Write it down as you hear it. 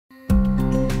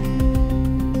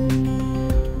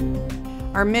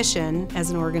Our mission as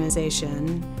an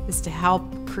organization is to help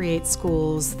create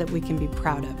schools that we can be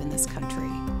proud of in this country.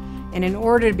 And in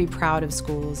order to be proud of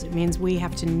schools, it means we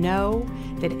have to know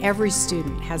that every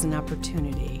student has an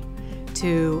opportunity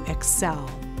to excel,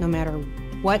 no matter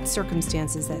what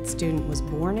circumstances that student was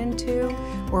born into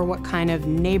or what kind of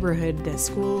neighborhood the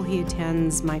school he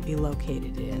attends might be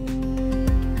located in.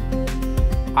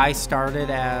 I started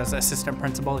as assistant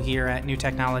principal here at New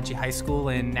Technology High School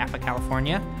in Napa,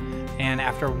 California, and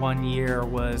after 1 year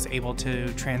was able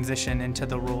to transition into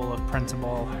the role of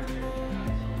principal.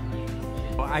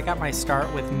 I got my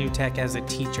start with New Tech as a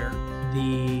teacher.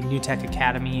 The New Tech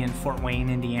Academy in Fort Wayne,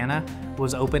 Indiana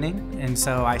was opening, and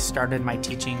so I started my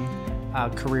teaching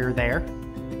career there.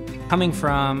 Coming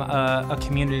from a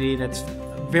community that's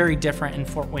very different in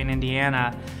Fort Wayne,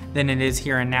 Indiana than it is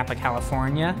here in Napa,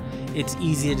 California, it's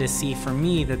easy to see for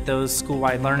me that those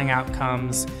school-wide learning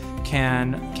outcomes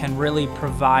can really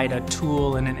provide a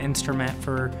tool and an instrument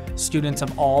for students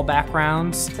of all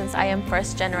backgrounds. Since I am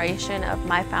first generation of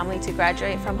my family to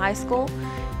graduate from high school,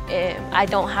 I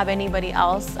don't have anybody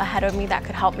else ahead of me that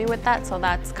could help me with that, so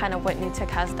that's kind of what New Tech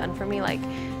has done for me. Like,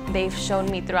 they've shown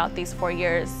me throughout these 4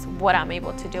 years what I'm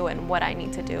able to do and what I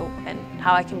need to do and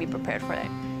how I can be prepared for it.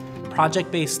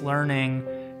 Project-based learning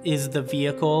is the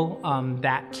vehicle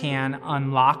that can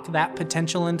unlock that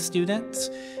potential in students,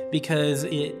 because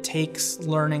it takes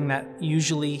learning that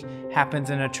usually happens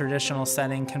in a traditional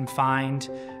setting confined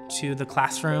to the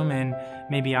classroom and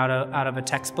maybe out of a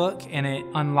textbook, and it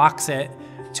unlocks it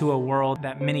to a world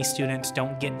that many students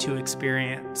don't get to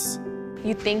experience.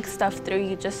 You think stuff through,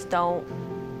 you just don't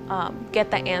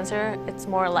get the answer. It's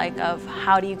more like of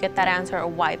how do you get that answer or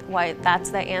why that's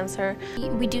the answer.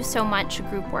 We do so much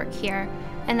group work here,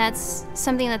 and that's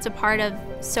something that's a part of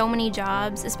so many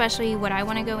jobs, especially what I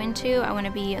want to go into. I want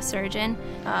to be a surgeon.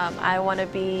 I want to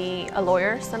be a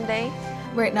lawyer someday.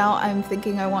 Right now I'm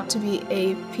thinking I want to be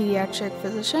a pediatric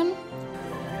physician.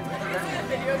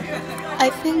 I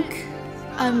think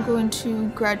I'm going to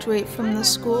graduate from the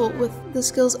school with the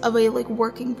skills of a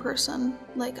working person.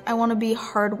 I want to be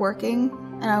hardworking,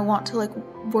 and I want to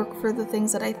work for the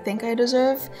things that I think I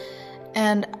deserve,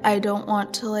 and I don't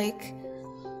want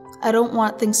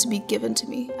things to be given to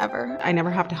me ever. I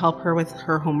never have to help her with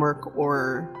her homework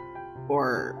or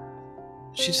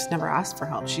she just never asks for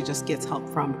help. She just gets help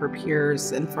from her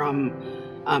peers and from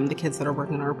the kids that are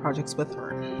working on our projects with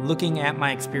her. Looking at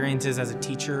my experiences as a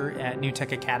teacher at New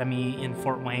Tech Academy in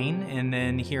Fort Wayne, and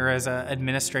then here as an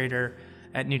administrator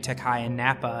at New Tech High in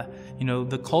Napa,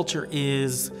 the culture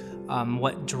is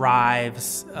what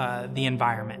drives the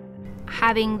environment.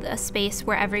 Having a space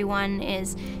where everyone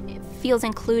feels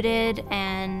included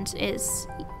and is,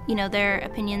 their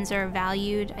opinions are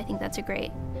valued, I think that's a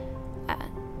great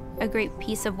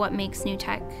piece of what makes New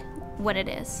Tech what it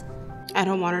is. I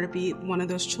don't want her to be one of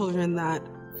those children that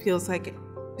feels like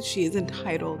she is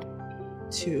entitled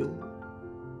to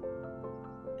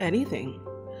anything.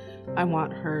 I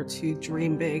want her to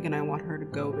dream big, and I want her to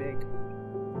go big.